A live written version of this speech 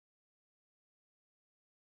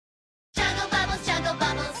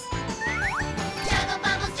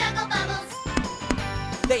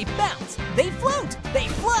They float, they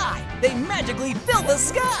fly, they magically fill the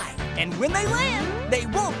sky. And when they land, they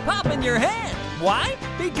won't pop in your hand. Why?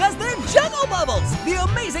 Because they're Juggle Bubbles, the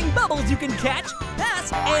amazing bubbles you can catch,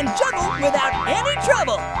 pass, and juggle without any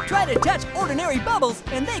trouble. Try to touch ordinary bubbles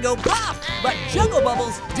and they go pop, but Juggle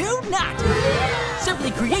Bubbles do not.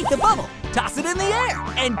 Simply create the bubble, toss it in the air,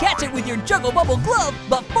 and catch it with your Juggle Bubble glove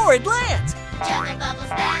before it lands. Juggle Bubbles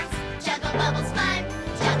dance, Juggle Bubbles fun,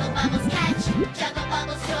 Juggle Bubbles catch, Juggle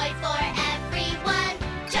Bubbles joy for everyone.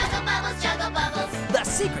 Juggle Bubbles, Juggle Bubbles. The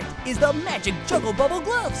secret is the magic Juggle Bubble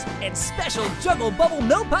gloves and special Juggle Bubble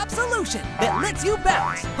no-pop solution that lets you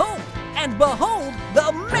bounce, hold, and behold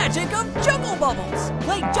the magic of Juggle Bubbles.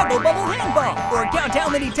 Play Juggle Bubble handball or count how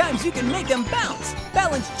many times you can make them bounce.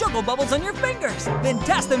 Balance Juggle Bubbles on your fingers, then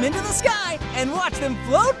toss them into the sky and watch them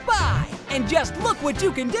float by. And just look what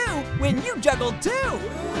you can do when you juggle too.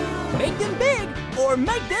 Make them big or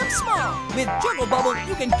make them small. With Juggle Bubble,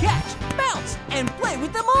 you can catch, bounce, and play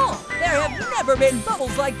with them all. There have never been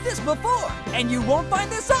bubbles like this before, and you won't find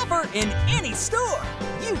this offer in any store.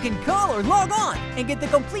 You can call or log on and get the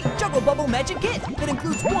complete Juggle Bubble Magic Kit that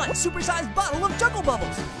includes one supersized bottle of Juggle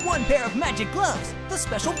Bubbles, one pair of magic gloves, the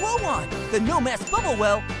special blow wand, the No Mess Bubble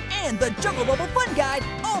Well, and the Juggle Bubble Fun Guide,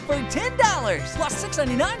 all for $10, plus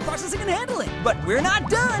 $6.99 processing and handling. But we're not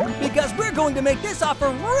done, because we're going to make this offer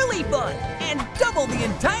really fun and double the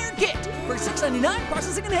entire kit. For $6.99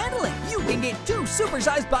 processing and handling, you can get 2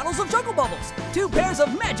 supersized bottles of Juggle Bubbles, 2 pairs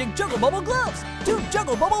of magic Juggle Bubble gloves, 2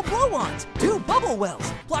 Juggle Bubble blow wands, 2 Bubble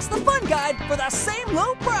Wells, plus the Fun Guide for the same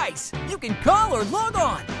low price. You can call or log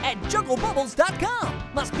on at jugglebubbles.com.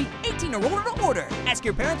 Must be 18 or older to order. Ask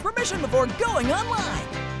your parents' permission before going online.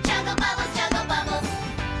 Juggle Bubbles, Juggle